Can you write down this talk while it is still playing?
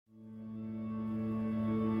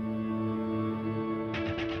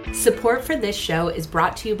Support for this show is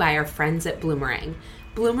brought to you by our friends at Bloomerang.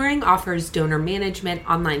 Bloomerang offers donor management,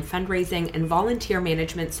 online fundraising, and volunteer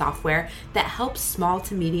management software that helps small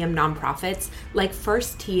to medium nonprofits like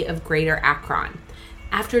First Tee of Greater Akron.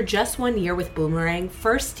 After just 1 year with Bloomerang,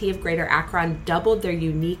 First Tee of Greater Akron doubled their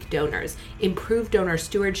unique donors, improved donor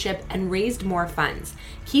stewardship, and raised more funds.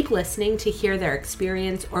 Keep listening to hear their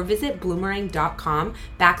experience or visit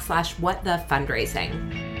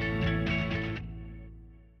bloomerang.com/whatthefundraising.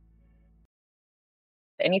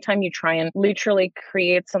 Anytime you try and literally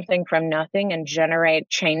create something from nothing and generate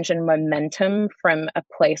change and momentum from a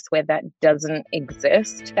place where that doesn't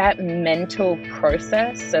exist, that mental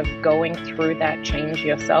process of going through that change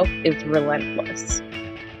yourself is relentless.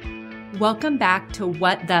 Welcome back to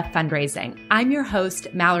What the Fundraising. I'm your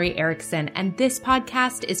host, Mallory Erickson, and this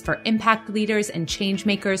podcast is for impact leaders and change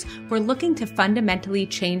makers who are looking to fundamentally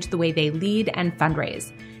change the way they lead and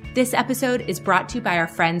fundraise. This episode is brought to you by our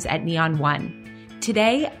friends at Neon One.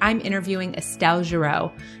 Today, I'm interviewing Estelle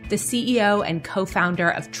Giraud, the CEO and co-founder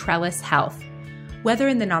of Trellis Health. Whether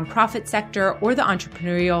in the nonprofit sector or the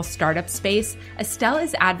entrepreneurial startup space, Estelle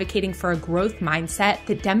is advocating for a growth mindset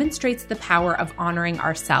that demonstrates the power of honoring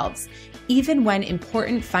ourselves, even when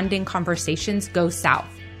important funding conversations go south.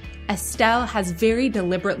 Estelle has very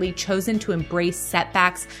deliberately chosen to embrace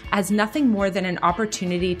setbacks as nothing more than an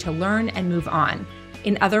opportunity to learn and move on.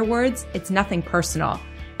 In other words, it's nothing personal.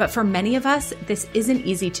 But for many of us, this isn't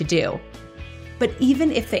easy to do. But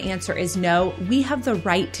even if the answer is no, we have the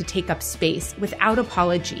right to take up space without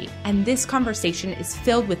apology, and this conversation is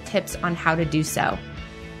filled with tips on how to do so.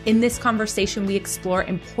 In this conversation, we explore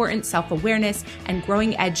important self-awareness and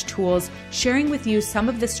growing edge tools, sharing with you some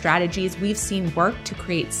of the strategies we've seen work to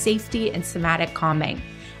create safety and somatic calming.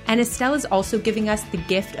 And Estelle is also giving us the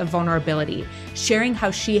gift of vulnerability, sharing how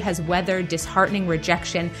she has weathered disheartening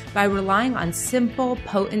rejection by relying on simple,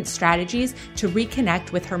 potent strategies to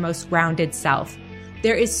reconnect with her most grounded self.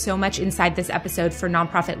 There is so much inside this episode for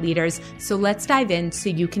nonprofit leaders, so let's dive in so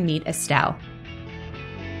you can meet Estelle.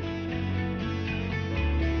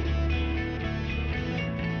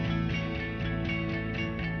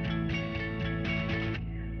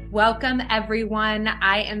 Welcome, everyone.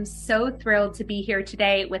 I am so thrilled to be here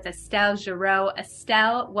today with Estelle Giraud.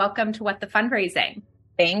 Estelle, welcome to What the Fundraising.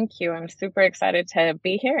 Thank you. I'm super excited to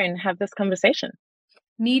be here and have this conversation.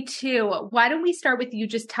 Me too. Why don't we start with you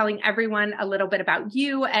just telling everyone a little bit about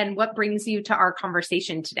you and what brings you to our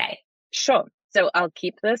conversation today? Sure. So I'll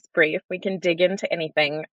keep this brief. We can dig into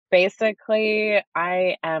anything. Basically,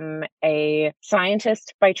 I am a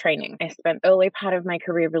scientist by training. I spent early part of my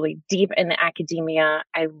career really deep in academia.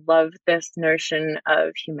 I love this notion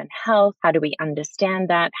of human health. How do we understand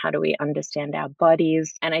that? How do we understand our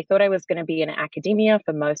bodies? And I thought I was going to be in academia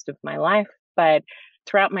for most of my life, but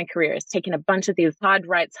throughout my career, it's taken a bunch of these hard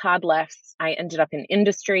rights, hard lefts. I ended up in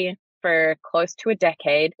industry for close to a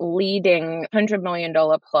decade, leading $100 million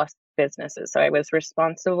plus businesses. So I was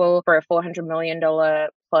responsible for a $400 million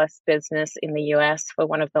plus business in the US for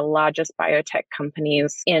one of the largest biotech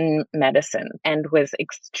companies in medicine, and was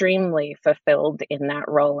extremely fulfilled in that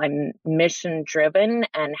role. I'm mission driven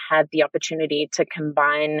and had the opportunity to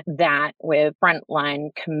combine that with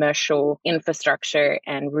frontline commercial infrastructure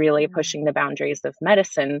and really pushing the boundaries of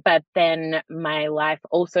medicine. But then my life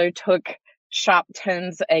also took sharp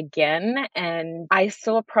turns again. And I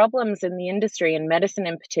saw problems in the industry, in medicine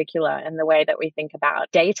in particular, and the way that we think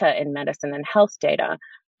about data in medicine and health data.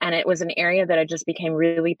 And it was an area that I just became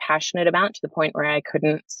really passionate about, to the point where I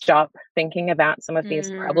couldn't stop thinking about some of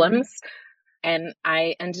these problems. And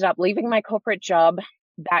I ended up leaving my corporate job.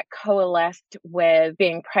 That coalesced with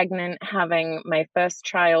being pregnant, having my first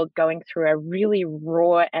child, going through a really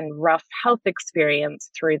raw and rough health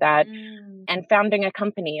experience through that, and founding a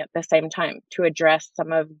company at the same time to address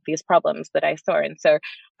some of these problems that I saw. And so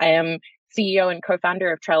I am CEO and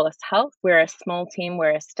co-founder of Trellis Health. We're a small team.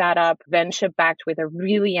 We're a startup, venture-backed, with a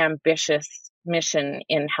really ambitious mission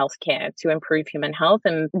in healthcare to improve human health.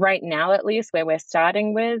 And right now, at least, where we're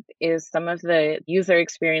starting with is some of the user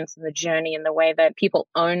experience and the journey and the way that people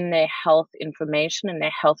own their health information and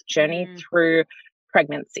their health journey through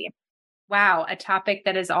pregnancy. Wow, a topic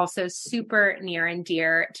that is also super near and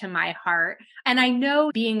dear to my heart. And I know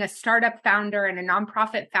being a startup founder and a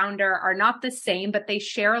nonprofit founder are not the same, but they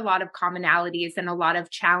share a lot of commonalities and a lot of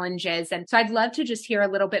challenges. And so I'd love to just hear a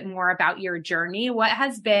little bit more about your journey. What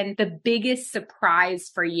has been the biggest surprise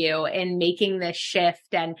for you in making this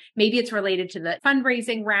shift? And maybe it's related to the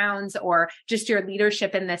fundraising rounds or just your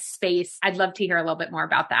leadership in this space. I'd love to hear a little bit more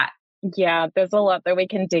about that. Yeah, there's a lot that we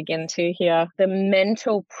can dig into here. The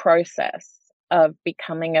mental process of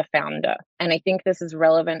becoming a founder. And I think this is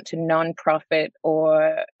relevant to nonprofit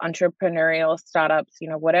or entrepreneurial startups,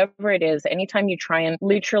 whatever it is. Anytime you try and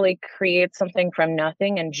literally create something from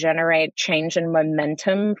nothing and generate change and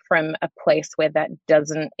momentum from a place where that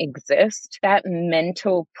doesn't exist, that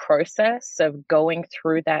mental process of going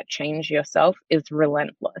through that change yourself is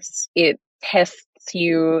relentless. It tests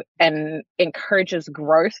you and encourages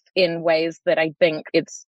growth in ways that I think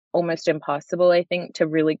it's almost impossible, I think, to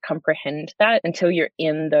really comprehend that until you're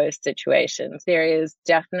in those situations. There is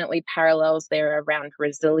definitely parallels there around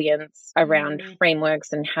resilience, around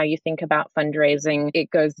frameworks and how you think about fundraising. It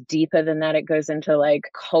goes deeper than that. It goes into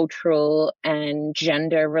like cultural and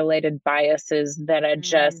gender related biases that are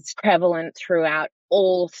just prevalent throughout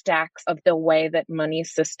all stacks of the way that money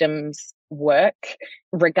systems work,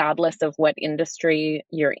 regardless of what industry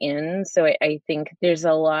you're in. So I think there's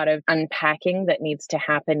a lot of unpacking that needs to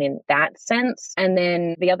happen in that sense. And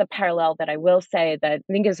then the other parallel that I will say that I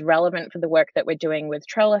think is relevant for the work that we're doing with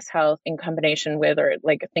Trellis Health in combination with, or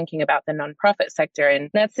like thinking about the nonprofit sector. And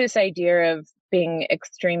that's this idea of being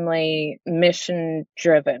extremely mission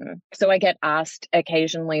driven. So I get asked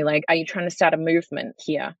occasionally, like, are you trying to start a movement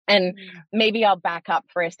here? And maybe I'll back up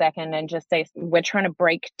for a second and just say, we're trying to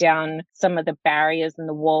break down some of the barriers and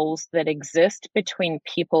the walls that exist between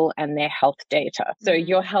people and their health data. So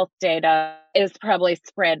your health data is probably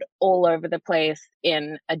spread all over the place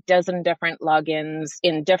in a dozen different logins,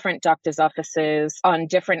 in different doctors' offices, on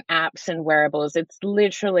different apps and wearables. It's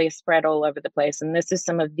literally spread all over the place. And this is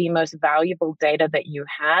some of the most valuable data that you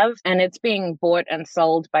have. And it's being bought and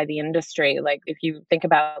sold by the industry. Like if you think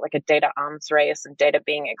about like a data arms race and data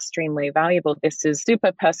being extremely valuable, this is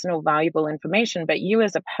super personal, valuable information, but you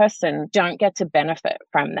as a person don't get to benefit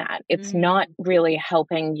from that. It's not really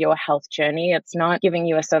helping your health journey. It's not giving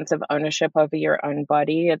you a sense of ownership over your own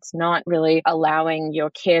body. It's not really allowing your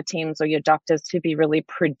care teams or your doctors to be really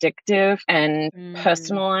predictive and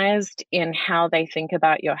personalized in how they think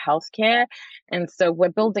about your healthcare. And so we're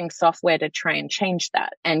building software to try and change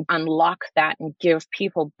that and unlock that and give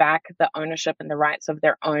people back the ownership and the rights of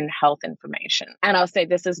their own health information. And I'll say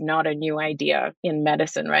this is not a new idea in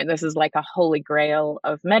medicine, right? This is like a holy grail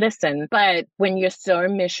of medicine. But when you're so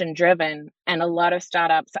mission driven, and a lot of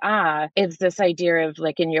startups are, it's this idea of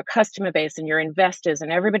like in your customer base and your investors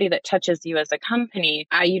and everybody that touches you as a company,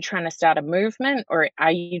 are you trying to start a movement or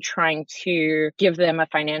are you trying to give them a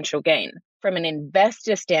financial gain? From an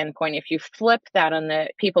investor standpoint, if you flip that on the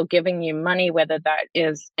people giving you money, whether that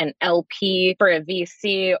is an LP for a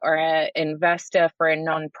VC or an investor for a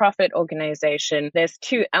nonprofit organization, there's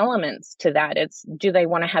two elements to that. It's, do they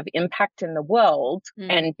want to have impact in the world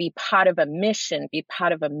and be part of a mission, be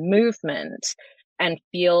part of a movement, and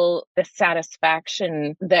feel the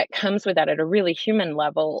satisfaction that comes with that at a really human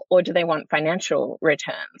level, or do they want financial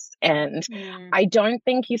returns? And I don't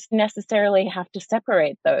think you necessarily have to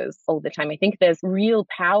separate those all the time. I think there's real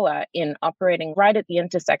power in operating right at the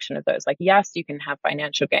intersection of those. Like, yes, you can have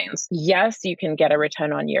financial gains. Yes, you can get a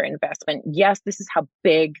return on your investment. Yes, this is how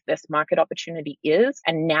big this market opportunity is.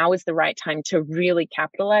 And now is the right time to really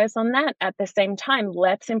capitalize on that. At the same time,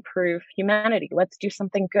 let's improve humanity. Let's do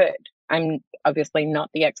something good. I'm obviously not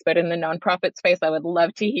the expert in the nonprofit space. I would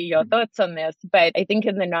love to hear your thoughts on this. But I think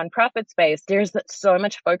in the nonprofit space, there's so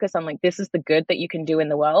much focus on like, this is the good that you can do in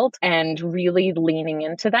the world, and really leaning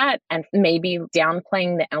into that and maybe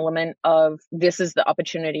downplaying the element of this is the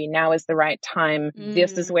opportunity. Now is the right time.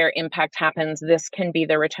 This is where impact happens. This can be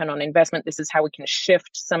the return on investment. This is how we can shift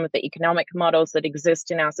some of the economic models that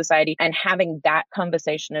exist in our society, and having that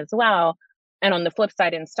conversation as well. And on the flip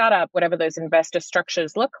side, in startup, whatever those investor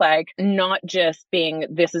structures look like, not just being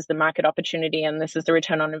this is the market opportunity and this is the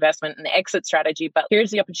return on investment and the exit strategy, but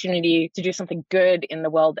here's the opportunity to do something good in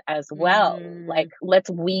the world as well. Like,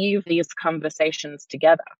 let's weave these conversations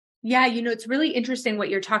together. Yeah, it's really interesting what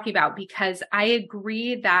you're talking about, because I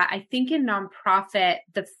agree that I think in nonprofit,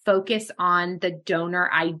 the focus on the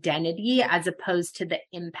donor identity as opposed to the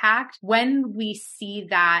impact, when we see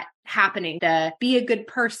that happening, the be a good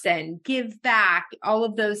person, give back, all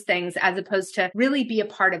of those things, as opposed to really be a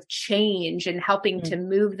part of change and helping to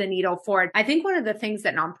move the needle forward. I think one of the things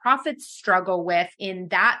that nonprofits struggle with in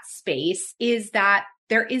that space is that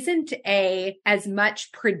there isn't as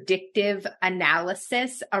much predictive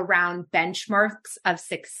analysis around benchmarks of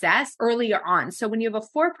success earlier on. So when you have a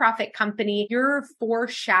for-profit company, you're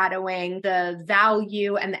foreshadowing the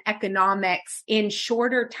value and the economics in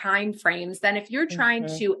shorter time frames than if you're trying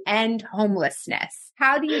to end homelessness.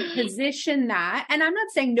 How do you position that? And I'm not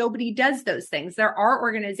saying nobody does those things. There are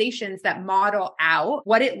organizations that model out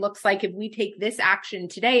what it looks like if we take this action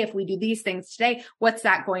today, if we do these things today, what's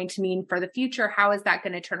that going to mean for the future? How is that that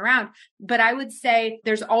going to turn around? But I would say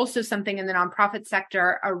there's also something in the nonprofit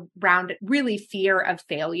sector around really fear of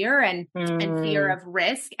failure and fear of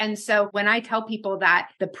risk. And so when I tell people that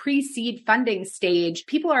the pre-seed funding stage,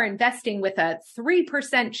 people are investing with a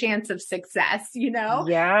 3% chance of success,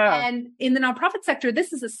 Yeah. And in the nonprofit sector,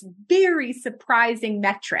 this is a very surprising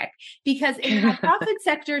metric, because in the nonprofit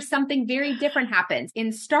sector, something very different happens.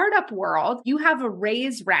 In startup world, you have a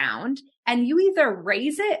raise round, and you either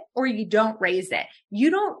raise it or you don't raise it.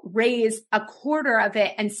 You don't raise a quarter of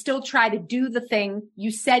it and still try to do the thing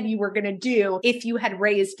you said you were going to do if you had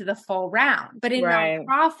raised the full round. But in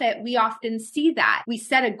nonprofit, we often see that. We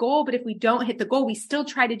set a goal, but if we don't hit the goal, we still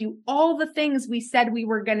try to do all the things we said we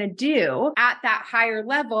were going to do at that higher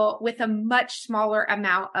level with a much smaller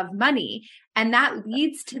amount of money. And that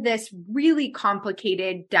leads to this really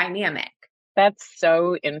complicated dynamic. That's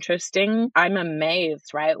so interesting. I'm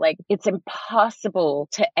amazed, right? Like, it's impossible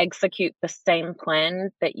to execute the same plan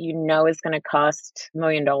that you know is going to cost $1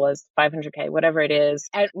 million, $500K, whatever it is.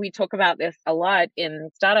 And we talk about this a lot in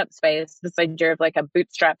startup space, this idea of like a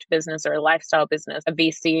bootstrapped business or a lifestyle business, a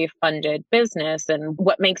VC funded business, and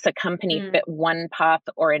what makes a company fit one path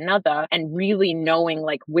or another, and really knowing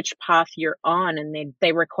like which path you're on. And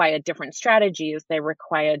they require different strategies. They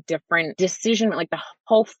require different decision, like the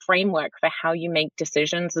whole framework for how you make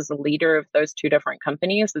decisions as a leader of those two different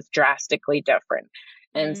companies is drastically different.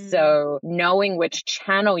 And so knowing which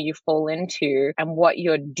channel you fall into and what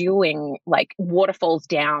you're doing, like, waterfalls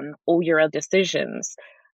down all your other decisions.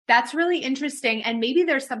 That's really interesting. And maybe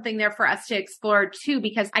there's something there for us to explore too,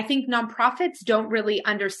 because I think nonprofits don't really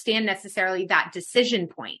understand necessarily that decision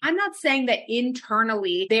point. I'm not saying that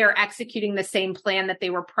internally they are executing the same plan that they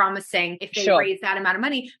were promising if they raise that amount of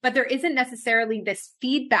money, but there isn't necessarily this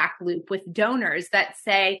feedback loop with donors that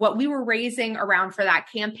say, what we were raising around for that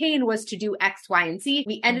campaign was to do X, Y, and Z.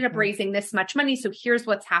 We ended up raising this much money. So here's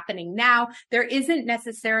what's happening now. There isn't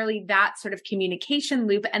necessarily that sort of communication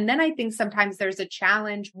loop. And then I think sometimes there's a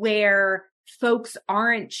challenge where folks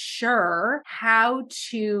aren't sure how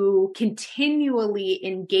to continually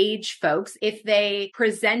engage folks if they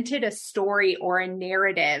presented a story or a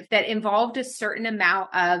narrative that involved a certain amount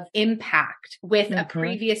of impact with a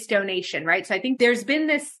previous donation, right? So I think there's been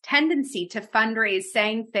this tendency to fundraise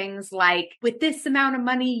saying things like, with this amount of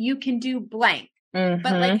money, you can do blank. But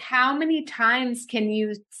like, how many times can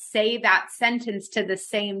you say that sentence to the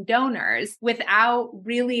same donors without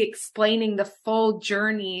really explaining the full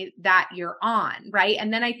journey that you're on, right?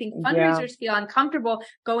 And then I think fundraisers feel uncomfortable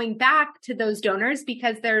going back to those donors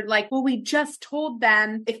because they're like, well, we just told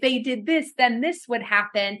them if they did this, then this would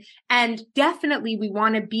happen. And definitely we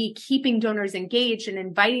want to be keeping donors engaged and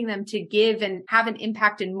inviting them to give and have an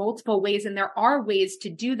impact in multiple ways. And there are ways to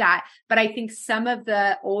do that. But I think some of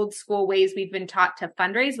the old school ways we've been taught to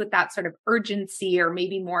fundraise with that sort of urgency or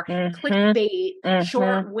maybe more clickbait,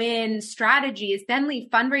 short win strategies, then leave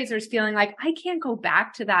fundraisers feeling like, I can't go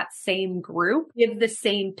back to that same group, give the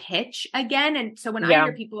same pitch again. And so when I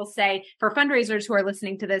hear people say, for fundraisers who are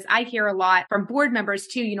listening to this, I hear a lot from board members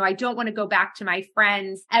too, I don't want to go back to my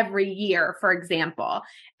friends every year, for example.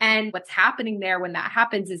 And what's happening there when that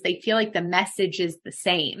happens is they feel like the message is the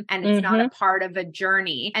same and it's not a part of a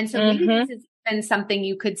journey. And so maybe this is and something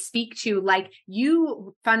you could speak to, like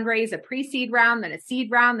you fundraise a pre-seed round, then a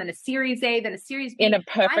seed round, then a series A, then a series B. In a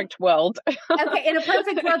perfect world. Okay, in a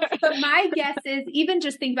perfect world. But my guess is even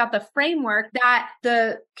just think about the framework that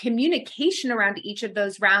the communication around each of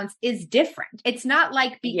those rounds is different. It's not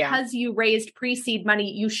like because you raised pre-seed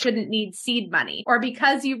money, you shouldn't need seed money, or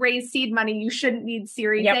because you raised seed money, you shouldn't need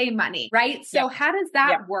series A money, right? So how does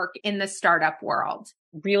that work in the startup world?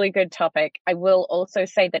 Really good topic. I will also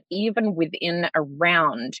say that even within a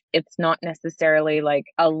round, it's not necessarily like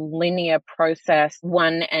a linear process,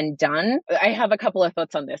 one and done. I have a couple of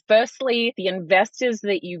thoughts on this. Firstly, the investors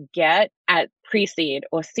that you get at pre-seed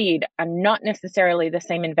or seed are not necessarily the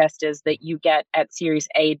same investors that you get at series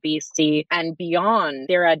A, B, C, and beyond.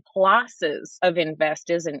 There are classes of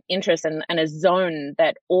investors and interests and a zone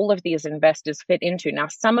that all of these investors fit into. Now,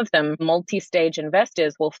 some of them, multi-stage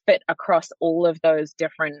investors, will fit across all of those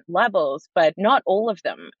different levels, but not all of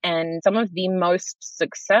them. And some of the most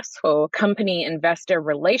successful company investor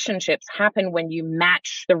relationships happen when you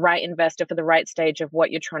match the right investor for the right stage of what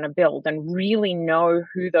you're trying to build and really know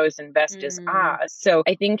who those investors are. are. So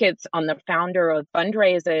I think it's on the founder of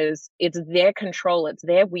fundraisers, it's their control, it's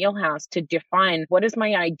their wheelhouse to define what does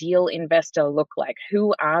my ideal investor look like?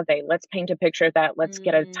 Who are they? Let's paint a picture of that. Let's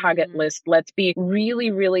get a target list. Let's be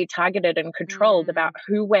really, really targeted and controlled about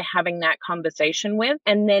who we're having that conversation with.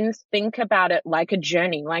 And then think about it like a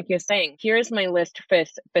journey, like you're saying, here's my list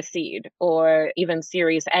for seed or even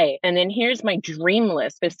series A. And then here's my dream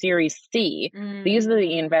list for series C. These are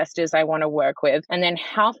the investors I want to work with. And then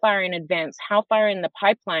how far in advance, how far in the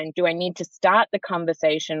pipeline do I need to start the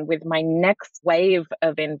conversation with my next wave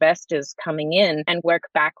of investors coming in and work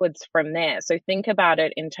backwards from there? So think about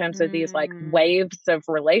it in terms of these like waves of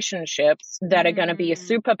relationships that are going to be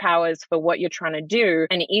superpowers for what you're trying to do.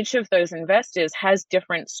 And each of those investors has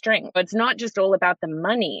different strengths. But it's not just all about the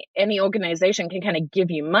money. Any organization can kind of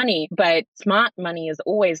give you money, but smart money is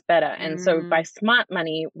always better. And so by smart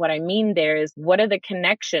money, what I mean there is, what are the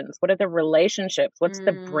connections? What are the relationships? What's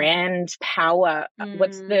the brand power?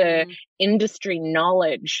 What's the industry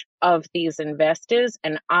knowledge of these investors?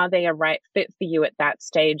 And are they a right fit for you at that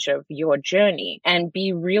stage of your journey? And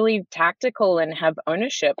be really tactical and have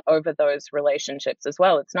ownership over those relationships as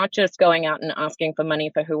well. It's not just going out and asking for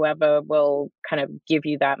money for whoever will kind of give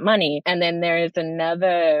you that money. And then there is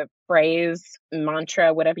another phrase,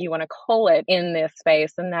 mantra, whatever you want to call it in this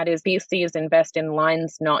space, and that is VCs invest in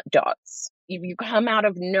lines, not dots. If you come out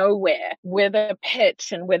of nowhere with a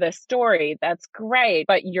pitch and with a story, that's great,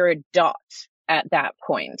 but you're a dot at that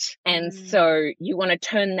point. And so you want to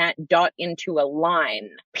turn that dot into a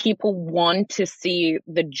line. People want to see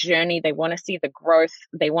the journey. They want to see the growth.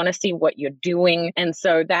 They want to see what you're doing. And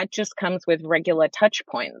so that just comes with regular touch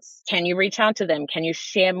points. Can you reach out to them? Can you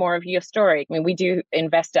share more of your story? I mean, we do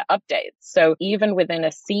investor updates. So even within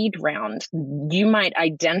a seed round, you might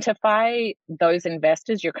identify those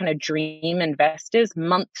investors, your kind of dream investors,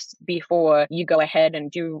 months before you go ahead and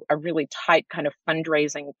do a really tight kind of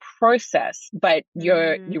fundraising process. But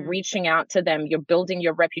you're reaching out to them, you're building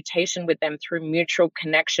your reputation with them through mutual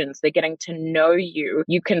connections. They're getting to know you.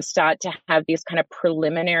 You can start to have these kind of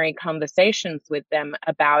preliminary conversations with them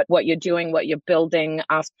about what you're doing, what you're building,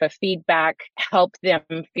 ask for feedback, help them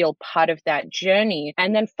feel part of that journey,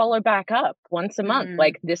 and then follow back up once a month.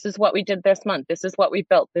 Like, this is what we did this month. This is what we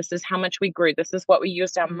built. This is how much we grew. This is what we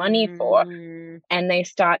used our money for. And they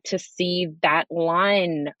start to see that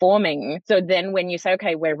line forming. So then when you say,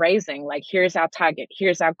 okay, we're raising, like, here's our target,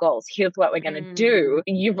 here's our goals, here's what we're going to do,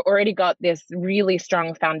 you've already got this really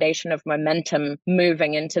strong foundation of momentum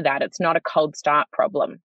moving into that. It's not a cold start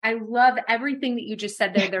problem. I love everything that you just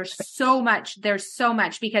said there. There's so much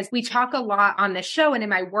because we talk a lot on this show and in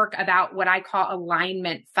my work about what I call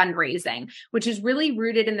alignment fundraising, which is really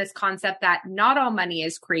rooted in this concept that not all money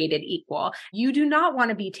is created equal. You do not want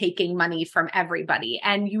to be taking money from everybody,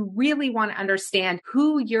 and you really want to understand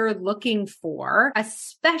who you're looking for,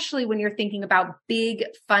 especially when you're thinking about big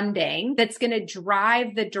funding that's going to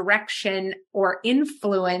drive the direction or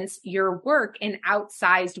influence your work in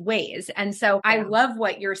outsized ways. And so I love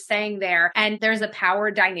what you're saying there. And there's a power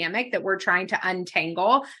dynamic that we're trying to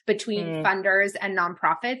untangle between funders and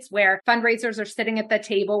nonprofits, where fundraisers are sitting at the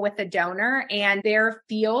table with a donor and there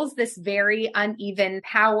feels this very uneven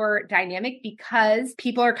power dynamic because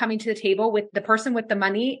people are coming to the table with the person with the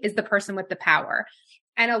money is the person with the power.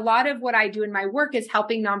 And a lot of what I do in my work is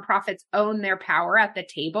helping nonprofits own their power at the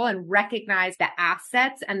table and recognize the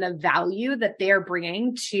assets and the value that they're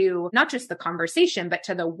bringing to not just the conversation, but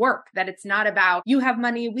to the work. That it's not about, you have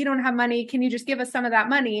money, we don't have money, can you just give us some of that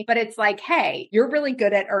money? But it's like, hey, you're really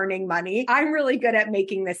good at earning money. I'm really good at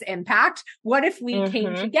making this impact. What if we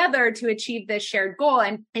came together to achieve this shared goal?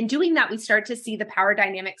 And in doing that, we start to see the power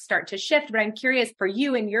dynamics start to shift. But I'm curious, for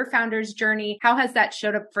you and your founder's journey, how has that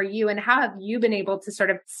showed up for you? And how have you been able to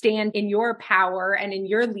sort of stand in your power and in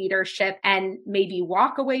your leadership and maybe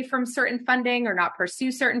walk away from certain funding or not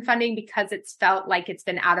pursue certain funding because it's felt like it's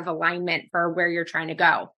been out of alignment for where you're trying to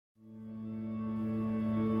go?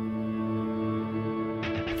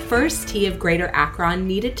 First Tee of Greater Akron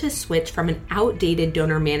needed to switch from an outdated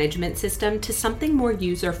donor management system to something more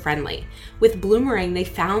user-friendly. With Bloomerang, they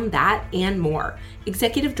found that and more.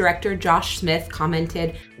 Executive Director Josh Smith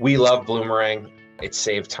commented, "We love Bloomerang. It's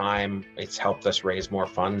saved time. It's helped us raise more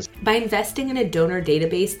funds." By investing in a donor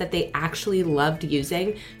database that they actually loved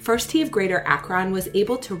using, First Tee of Greater Akron was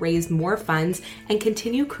able to raise more funds and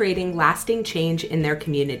continue creating lasting change in their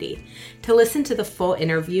community. To listen to the full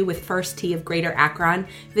interview with First Tee of Greater Akron,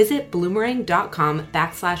 visit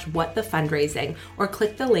bloomerang.com/whatthefundraising or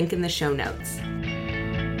click the link in the show notes.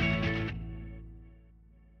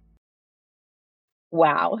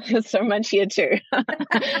 Wow, there's so much here too.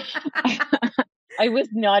 I was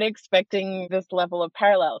not expecting this level of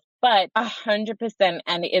parallels. But 100%,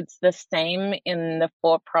 and it's the same in the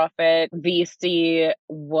for-profit VC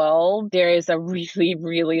world. There is a really,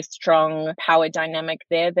 really strong power dynamic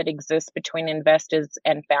there that exists between investors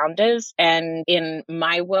and founders. And in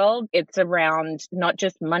my world, it's around not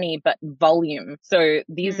just money, but volume. So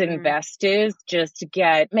these investors just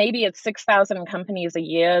get, maybe it's 6,000 companies a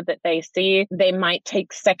year that they see. They might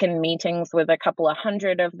take second meetings with a couple of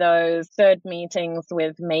hundred of those, third meetings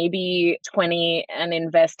with maybe 20 and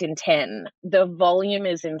invest in 10. The volume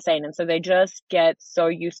is insane. And so they just get so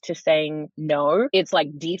used to saying no. It's like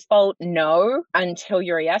default no until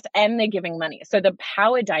you're a yes, and they're giving money. So the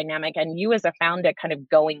power dynamic, and you as a founder kind of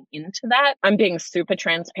going into that, I'm being super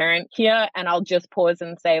transparent here, and I'll just pause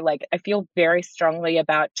and say, like, I feel very strongly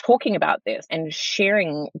about talking about this and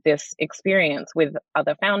sharing this experience with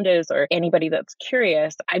other founders or anybody that's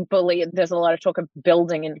curious. I believe there's a lot of talk of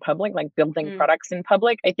building in public, like building products in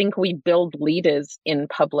public. I think we build leaders in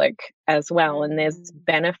public as well. And there's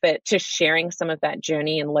benefit to sharing some of that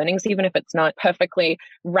journey and learnings, even if it's not perfectly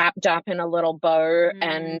wrapped up in a little bow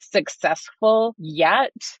and successful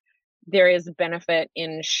yet. There is benefit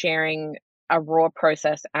in sharing a raw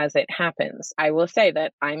process as it happens. I will say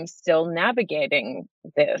that I'm still navigating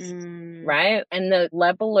this, right? And the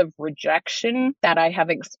level of rejection that I have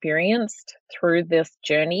experienced through this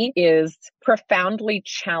journey is profoundly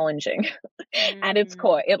challenging at its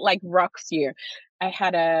core. It like rocks you. I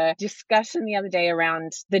had a discussion the other day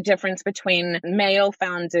around the difference between male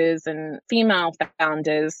founders and female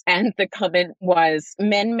founders. And the comment was,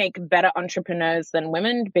 men make better entrepreneurs than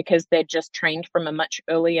women because they're just trained from a much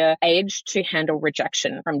earlier age to handle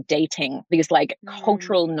rejection from dating. These like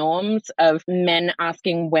cultural norms of men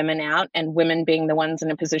asking women out and women being the ones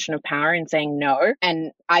in a position of power and saying no.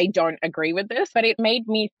 And I don't agree with this, but it made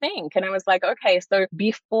me think. And I was like, okay, so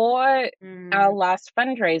before our last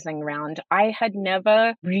fundraising round, I had never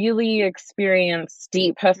really experienced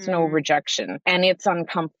deep personal rejection, and it's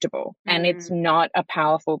uncomfortable and it's not a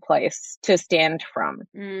powerful place to stand from.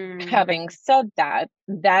 Having said that,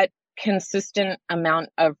 that consistent amount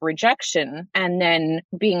of rejection and then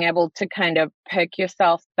being able to kind of pick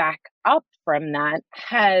yourself back up from that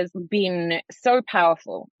has been so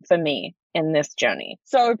powerful for me in this journey.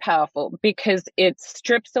 So powerful because it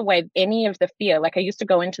strips away any of the fear. Like I used to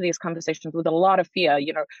go into these conversations with a lot of fear,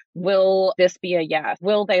 you know, will this be a yes?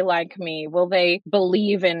 Will they like me? Will they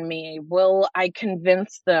believe in me? Will I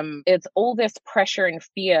convince them? It's all this pressure and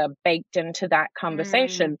fear baked into that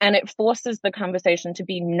conversation. And it forces the conversation to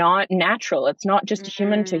be not natural. It's not just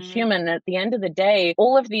human to human. At the end of the day,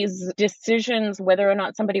 all of these decisions, whether or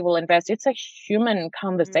not somebody will invest, it's a human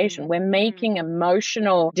conversation. We're making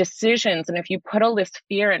emotional decisions. And if you put all this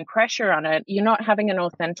fear and pressure on it, you're not having an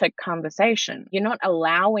authentic conversation. You're not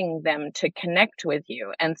allowing them to connect with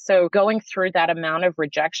you. And so going through that amount of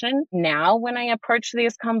rejection, now when I approach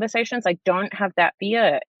these conversations, I don't have that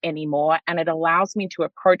fear anymore. And it allows me to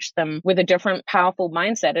approach them with a different powerful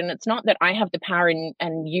mindset. And it's not that I have the power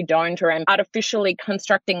and you don't, or I'm artificially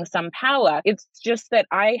constructing some power. It's just that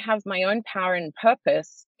I have my own power and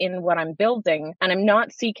purpose in what I'm building, and I'm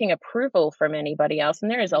not seeking approval from anybody else. And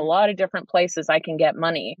there is a lot of different places I can get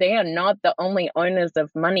money. They are not the only owners of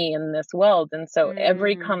money in this world. And so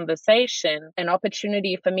every conversation, an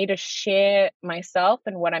opportunity for me to share myself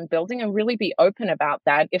and what I'm building and really be open about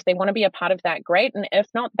that. If they want to be a part of that, great. And if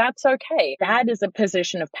not, that's okay. That is a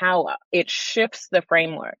position of power. It shifts the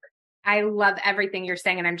framework. I love everything you're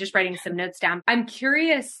saying, and I'm just writing some notes down. I'm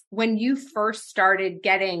curious, when you first started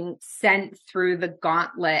getting sent through the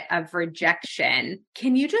gauntlet of rejection,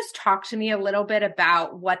 can you just talk to me a little bit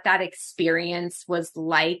about what that experience was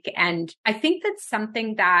like? And I think that's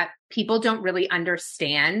something that people don't really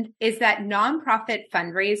understand is that nonprofit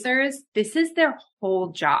fundraisers, this is their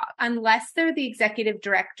whole job. Unless they're the executive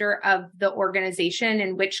director of the organization,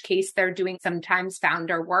 in which case they're doing sometimes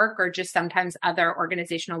founder work or just sometimes other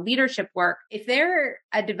organizational leadership work. If they're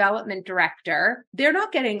a development director, they're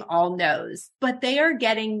not getting all no's, but they are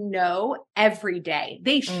getting no every day.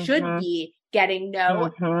 They should be getting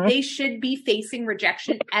no. They should be facing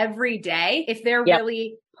rejection every day if they're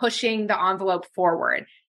really pushing the envelope forward.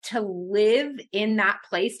 To live in that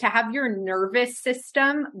place, to have your nervous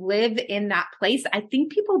system live in that place, I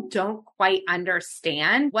think people don't quite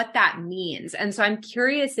understand what that means. And so I'm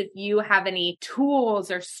curious if you have any tools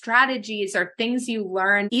or strategies or things you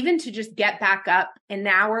learn, even to just get back up an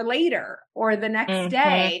hour later or the next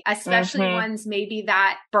day, especially ones maybe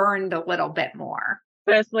that burned a little bit more.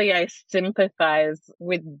 Firstly, I sympathize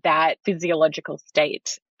with that physiological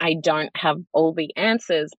state. I don't have all the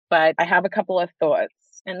answers, but I have a couple of thoughts.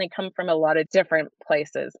 And they come from a lot of different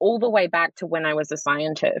places, all the way back to when I was a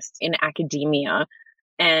scientist in academia.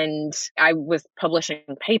 and I was publishing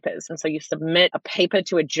papers. And so you submit a paper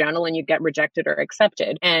to a journal and you get rejected or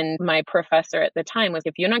accepted. And my professor at the time was,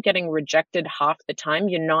 if you're not getting rejected half the time,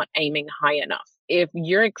 you're not aiming high enough. If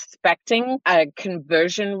you're expecting a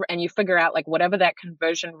conversion and you figure out like whatever that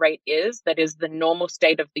conversion rate is, that is the normal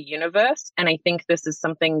state of the universe. And I think this is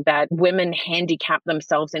something that women handicap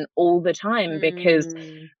themselves in all the time because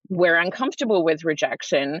we're uncomfortable with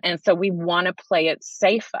rejection. And so we want to play it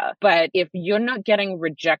safer. But if you're not getting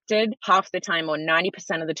rejected half the time or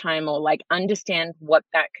 90% of the time, or like understand what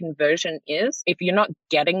that conversion is, if you're not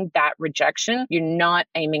getting that rejection, you're not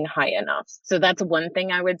aiming high enough. So that's one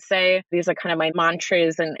thing I would say. These are kind of my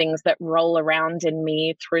mantras and things that roll around in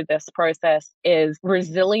me through this process is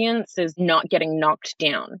resilience is not getting knocked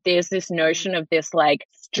down. There's this notion of this like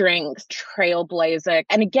strength, trailblazer.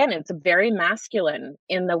 And again, it's very masculine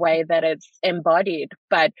in the way that it's embodied,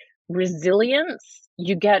 but resilience,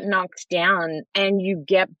 you get knocked down and you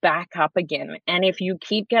get back up again. And if you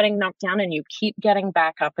keep getting knocked down and you keep getting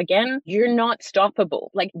back up again, you're not stoppable.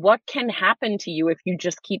 Like what can happen to you if you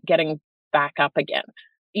just keep getting back up again?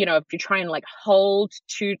 You know, if you try and like hold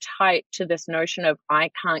too tight to this notion of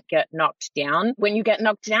I can't get knocked down, when you get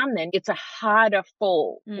knocked down, then it's a harder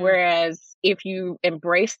fall. Whereas if you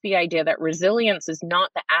embrace the idea that resilience is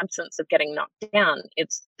not the absence of getting knocked down,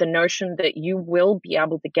 it's the notion that you will be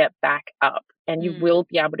able to get back up and you will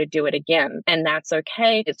be able to do it again. And that's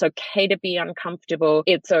okay. It's okay to be uncomfortable.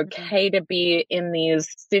 It's okay to be in these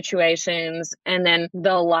situations. And then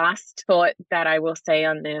the last thought that I will say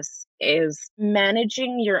on this is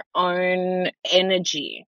managing your own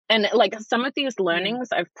energy. And like some of these learnings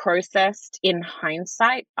I've processed in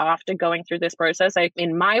hindsight after going through this process.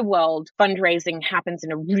 In my world, fundraising happens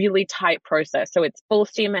in a really tight process. So it's full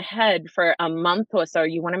steam ahead for a month or so.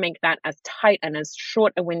 You want to make that as tight and as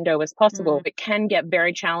short a window as possible. It can get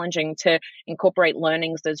very challenging to incorporate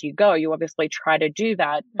learnings as you go. You obviously try to do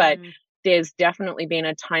that, but there's definitely been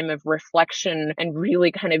a time of reflection and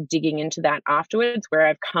really kind of digging into that afterwards where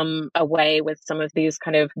I've come away with some of these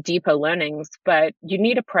kind of deeper learnings. But you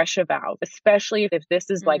need a pressure valve, especially if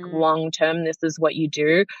this is like long term, this is what you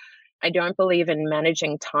do. I don't believe in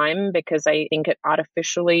managing time because I think it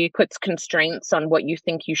artificially puts constraints on what you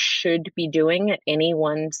think you should be doing at any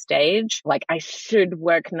one stage. Like I should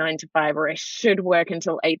work 9 to 5, or I should work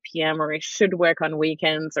until 8 p.m., or I should work on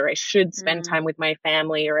weekends, or I should spend time with my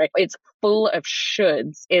family, or it's full of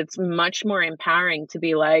shoulds. It's much more empowering to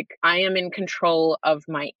be like, I am in control of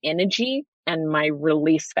my energy and my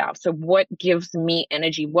release valve. So what gives me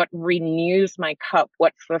energy? What renews my cup?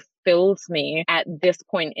 What fulfills me at this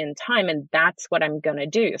point in time? And that's what I'm going to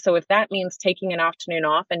do. So if that means taking an afternoon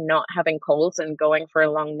off and not having calls and going for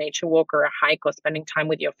a long nature walk or a hike or spending time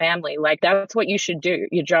with your family, like that's what you should do.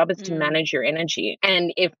 Your job is to manage your energy.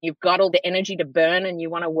 And if you've got all the energy to burn and you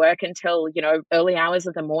want to work until, you know, early hours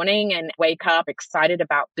of the morning and wake up excited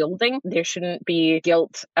about building, there shouldn't be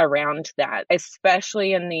guilt around that,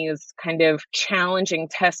 especially in these kind of challenging,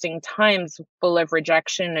 testing times full of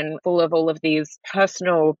rejection and full of all of these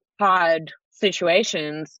personal, hard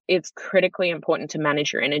situations. It's critically important to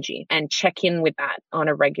manage your energy and check in with that on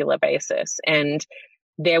a regular basis. And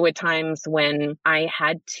there were times when I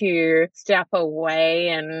had to step away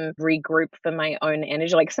and regroup for my own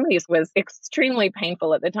energy. Like some of these was extremely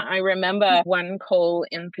painful at the time. I remember one call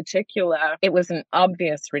in particular, it was an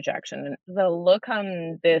obvious rejection. And the look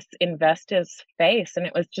on this investor's face, and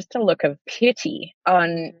it was just a look of pity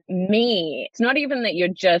on me. It's not even that you're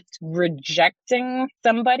just rejecting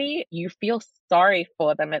somebody, you feel sorry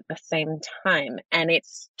for them at the same time. And it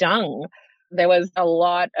stung. There was a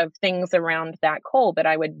lot of things around that call that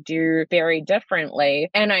I would do very differently.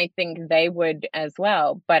 And I think they would as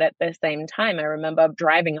well. But at the same time, I remember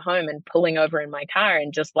driving home and pulling over in my car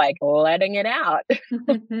and just like letting it out.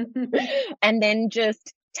 And then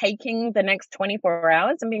just taking the next 24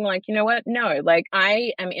 hours and being like, you know what? No, like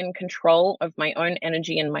I am in control of my own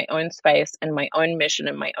energy and my own space and my own mission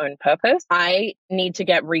and my own purpose. I need to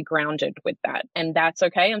get regrounded with that. And that's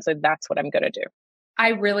okay. And so that's what I'm going to do. I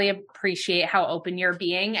really appreciate how open you're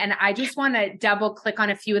being. And I just want to double click on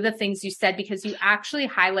a few of the things you said, because you actually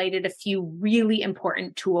highlighted a few really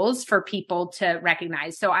important tools for people to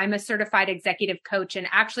recognize. So I'm a certified executive coach, and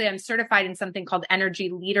actually I'm certified in something called energy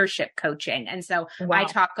leadership coaching. And so I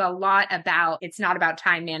talk a lot about, it's not about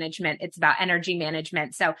time management, it's about energy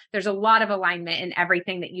management. So there's a lot of alignment in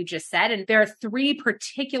everything that you just said. And there are 3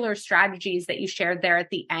 particular strategies that you shared there at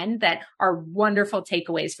the end that are wonderful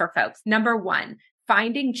takeaways for folks. Number 1,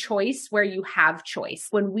 finding choice where you have choice.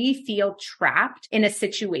 When we feel trapped in a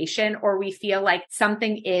situation or we feel like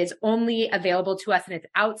something is only available to us and it's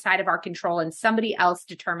outside of our control and somebody else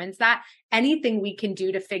determines that, anything we can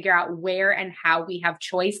do to figure out where and how we have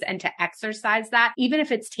choice and to exercise that, even if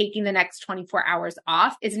it's taking the next 24 hours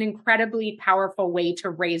off, is an incredibly powerful way to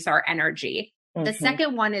raise our energy. The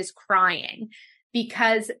second one is crying,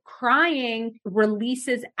 because crying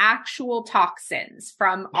releases actual toxins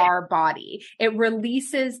from our body. It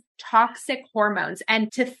releases toxic hormones.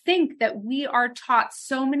 And to think that we are taught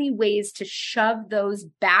so many ways to shove those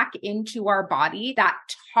back into our body, that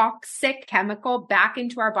toxic chemical back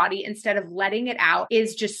into our body instead of letting it out,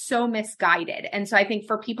 is just so misguided. And so I think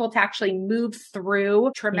for people to actually move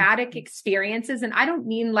through traumatic experiences, and I don't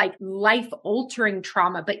mean like life-altering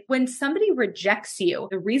trauma, but when somebody rejects you,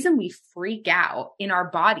 the reason we freak out in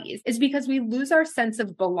our bodies is because we lose our sense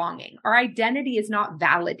of belonging. Our identity is not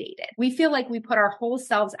validated. We feel like we put our whole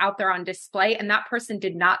selves out there on display and that person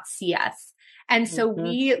did not see us. And so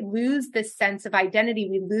we lose this sense of identity.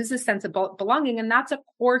 We lose the sense of belonging. And that's a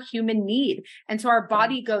core human need. And so our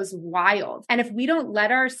body goes wild. And if we don't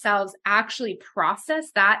let ourselves actually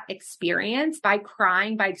process that experience by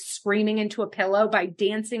crying, by screaming into a pillow, by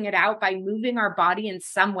dancing it out, by moving our body in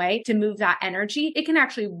some way to move that energy, it can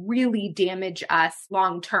actually really damage us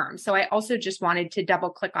long term. So I also just wanted to double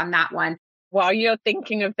click on that one. While you're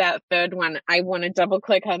thinking of that third one, I want to double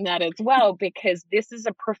click on that as well, because this is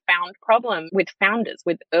a profound problem with founders,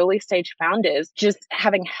 with early stage founders, just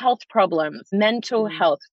having health problems, mental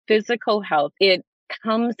health, physical health. It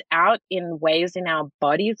comes out in ways in our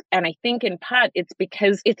bodies. And I think in part it's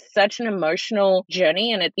because it's such an emotional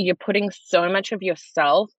journey and you're putting so much of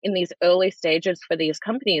yourself in these early stages for these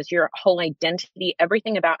companies. Your whole identity,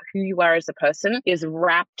 everything about who you are as a person is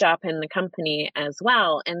wrapped up in the company as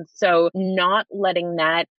well. And so not letting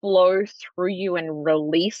that flow through you and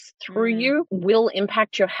release through you will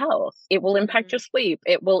impact your health. It will impact your sleep.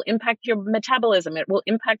 It will impact your metabolism. It will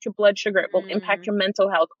impact your blood sugar. It will impact your mental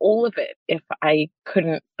health, all of it. If I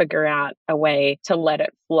couldn't figure out a way to let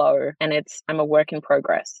it flow. And I'm a work in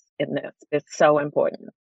progress in this. It's so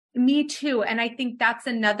important. Me too. And I think that's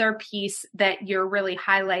another piece that you're really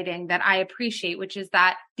highlighting that I appreciate, which is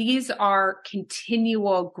that these are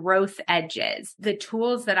continual growth edges. The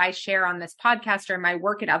tools that I share on this podcast or in my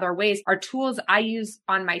work in other ways are tools I use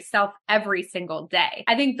on myself every single day.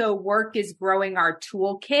 I think the work is growing our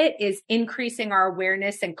toolkit, is increasing our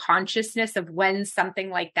awareness and consciousness of when something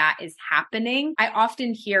like that is happening. I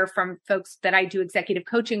often hear from folks that I do executive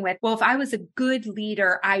coaching with, well, if I was a good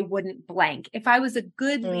leader, I wouldn't blank. If I was a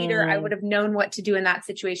good leader, I would have known what to do in that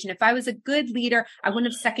situation. If I was a good leader, I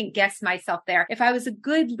wouldn't have second guessed myself there. If I was a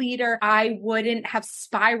good leader, I wouldn't have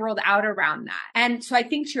spiraled out around that. And so I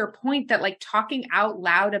think to your point that like talking out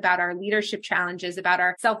loud about our leadership challenges, about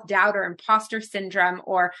our self-doubt or imposter syndrome,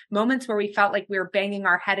 or moments where we felt like we were banging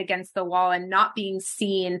our head against the wall and not being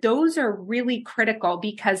seen, those are really critical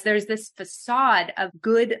because there's this facade of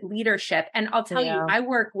good leadership. And I'll tell you, I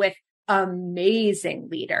work with amazing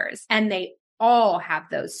leaders and they all have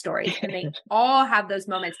those stories and they all have those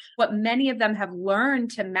moments. What many of them have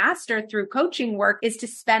learned to master through coaching work is to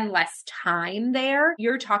spend less time there.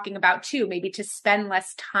 You're talking about too, maybe to spend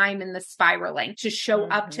less time in the spiraling, to show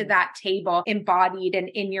up to that table embodied and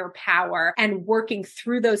in your power and working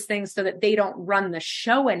through those things so that they don't run the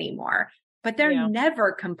show anymore. But they're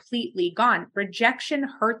never completely gone. Rejection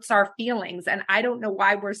hurts our feelings. And I don't know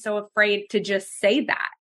why we're so afraid to just say that.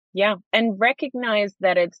 Yeah. And recognize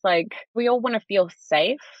that it's like, we all want to feel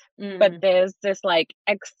safe, but there's this like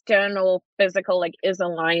external physical, like, is a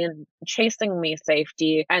lion chasing me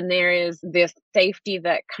safety? And there is this safety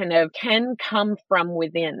that kind of can come from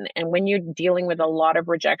within. And when you're dealing with a lot of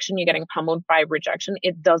rejection, you're getting pummeled by rejection,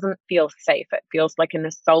 it doesn't feel safe. It feels like an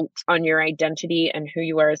assault on your identity and who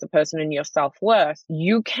you are as a person and your self-worth.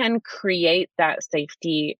 You can create that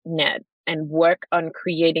safety net and work on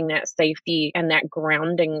creating that safety and that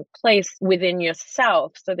grounding place within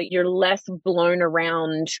yourself so that you're less blown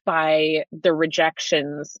around by the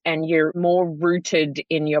rejections and you're more rooted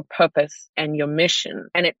in your purpose and your mission,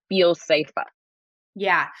 and it feels safer.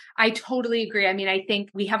 Yeah, I totally agree. I mean, I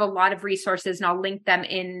think we have a lot of resources and I'll link them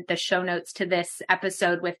in the show notes to this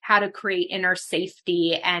episode with how to create inner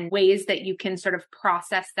safety and ways that you can sort of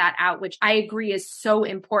process that out, which I agree is so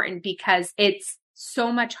important because it's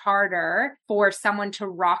so much harder for someone to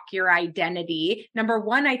rock your identity. Number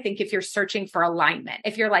one, I think if you're searching for alignment,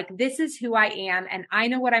 if you're like, this is who I am and I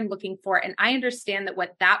know what I'm looking for, and I understand that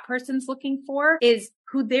what that person's looking for is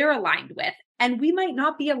who they're aligned with. and we might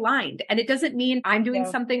not be aligned. And it doesn't mean I'm doing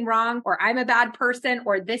something wrong or I'm a bad person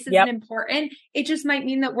or this isn't important. It just might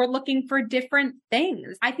mean that we're looking for different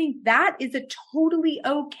things. I think that is a totally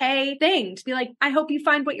okay thing to be like, I hope you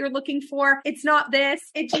find what you're looking for. It's not this.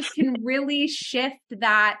 It just can really shift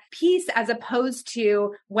that piece, as opposed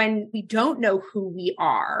to when we don't know who we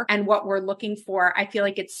are and what we're looking for. I feel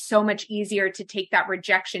like it's so much easier to take that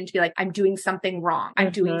rejection to be like, I'm doing something wrong.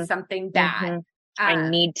 I'm doing something bad. I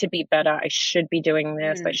need to be better. I should be doing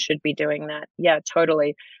this. I should be doing that. Yeah,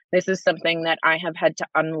 totally. This is something that I have had to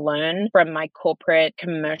unlearn from my corporate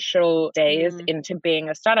commercial days into being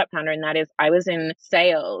a startup founder. And that is, I was in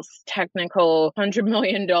sales, technical $100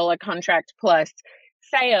 million contract plus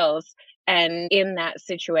sales. And in that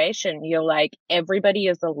situation, you're like, everybody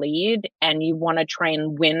is a lead and you want to try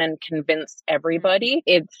and win and convince everybody.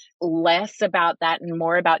 It's less about that and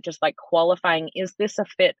more about just like qualifying, is this a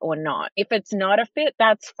fit or not? If it's not a fit,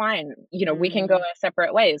 that's fine. You know, we can go our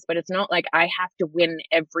separate ways, but it's not like I have to win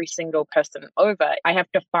every single person over. I have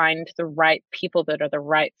to find the right people that are the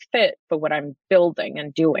right fit for what I'm building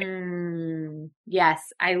and doing. Yes,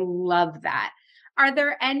 I love that. Are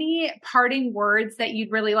there any parting words that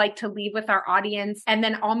you'd really like to leave with our audience? And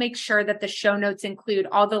then I'll make sure that the show notes include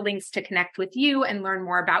all the links to connect with you and learn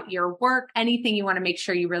more about your work. Anything you want to make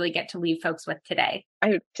sure you really get to leave folks with today? I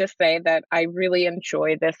would just say that I really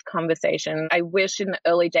enjoy this conversation. I wish in the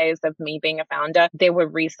early days of me being a founder, there were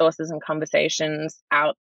resources and conversations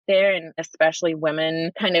out there, and especially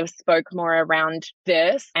women kind of spoke more around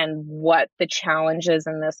this and what the challenges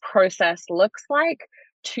in this process looks like.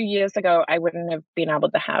 2 years ago, I wouldn't have been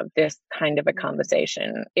able to have this kind of a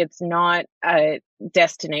conversation. It's not a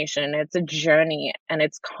destination, it's a journey, and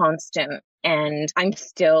it's constant. And I'm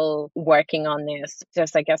still working on this.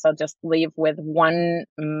 I guess I'll just leave with one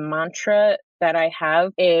mantra that I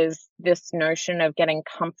have is this notion of getting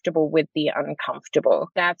comfortable with the uncomfortable.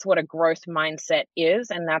 That's what a growth mindset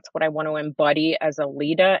is. And that's what I want to embody as a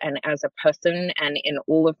leader and as a person and in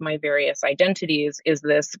all of my various identities, is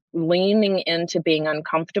this leaning into being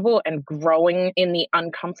uncomfortable and growing in the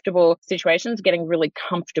uncomfortable situations, getting really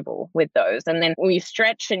comfortable with those. And then when you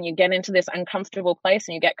stretch and you get into this uncomfortable place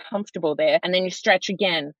and you get comfortable there, and then you stretch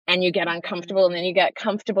again and you get uncomfortable, and then you get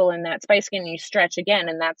comfortable in that space again and you stretch again.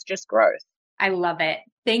 And that's just growth. I love it.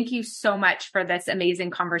 Thank you so much for this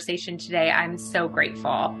amazing conversation today. I'm so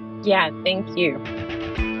grateful. Yeah, thank you.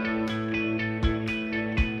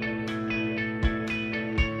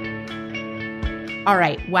 All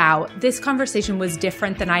right. Wow. This conversation was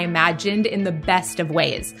different than I imagined in the best of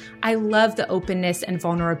ways. I love the openness and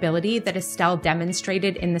vulnerability that Estelle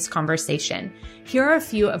demonstrated in this conversation. Here are a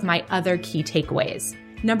few of my other key takeaways.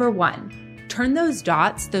 Number 1, turn those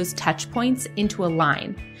dots, those touch points, into a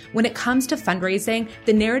line. When it comes to fundraising,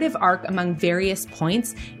 the narrative arc among various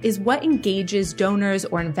points is what engages donors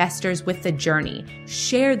or investors with the journey.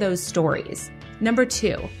 Share those stories. Number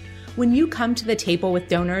 2, when you come to the table with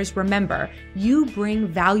donors, remember, you bring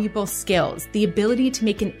valuable skills, the ability to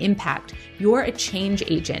make an impact. You're a change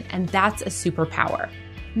agent, and that's a superpower.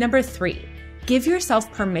 Number 3, give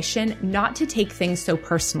yourself permission not to take things so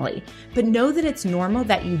personally, but know that it's normal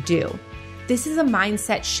that you do. This is a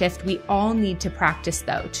mindset shift we all need to practice,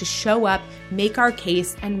 though, to show up, make our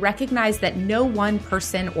case, and recognize that no one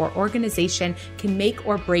person or organization can make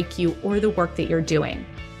or break you or the work that you're doing.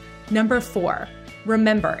 Number 4,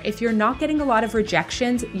 remember, if you're not getting a lot of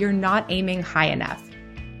rejections, you're not aiming high enough.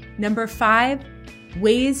 Number 5,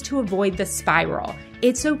 ways to avoid the spiral.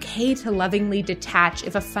 It's okay to lovingly detach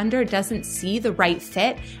if a funder doesn't see the right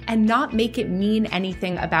fit and not make it mean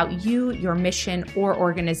anything about you, your mission, or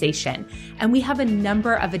organization. And we have a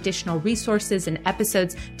number of additional resources and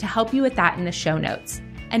episodes to help you with that in the show notes.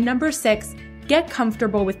 And number 6, get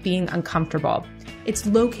comfortable with being uncomfortable. It's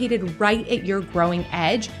located right at your growing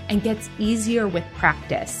edge and gets easier with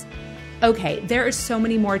practice. Okay, there are so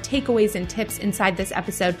many more takeaways and tips inside this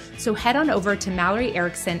episode, so head on over to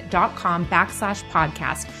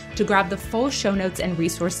MalloryErickson.com/podcast to grab the full show notes and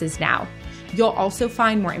resources now. You'll also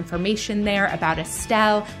find more information there about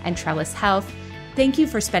Estelle and Trellis Health. Thank you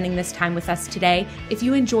for spending this time with us today. If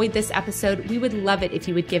you enjoyed this episode, we would love it if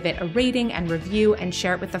you would give it a rating and review and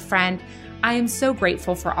share it with a friend. I am so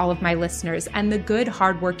grateful for all of my listeners and the good,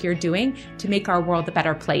 hard work you're doing to make our world a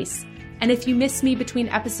better place. And if you miss me between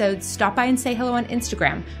episodes, stop by and say hello on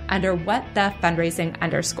Instagram under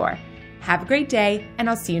 @whatthefundraising_. Have a great day, and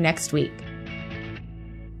I'll see you next week.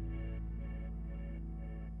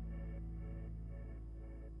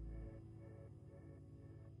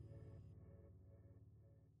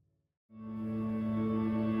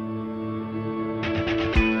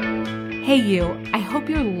 Hey you, I hope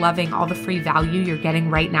you're loving all the free value you're getting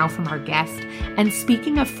right now from our guest. And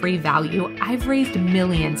speaking of free value, I've raised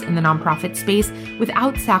millions in the nonprofit space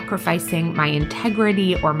without sacrificing my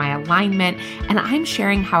integrity or my alignment, and I'm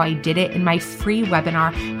sharing how I did it in my free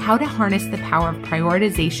webinar, How to Harness the Power of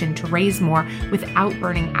Prioritization to Raise More Without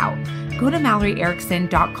Burning Out. Go to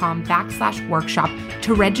MalloryErickson.com/workshop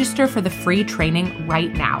to register for the free training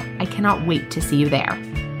right now. I cannot wait to see you there.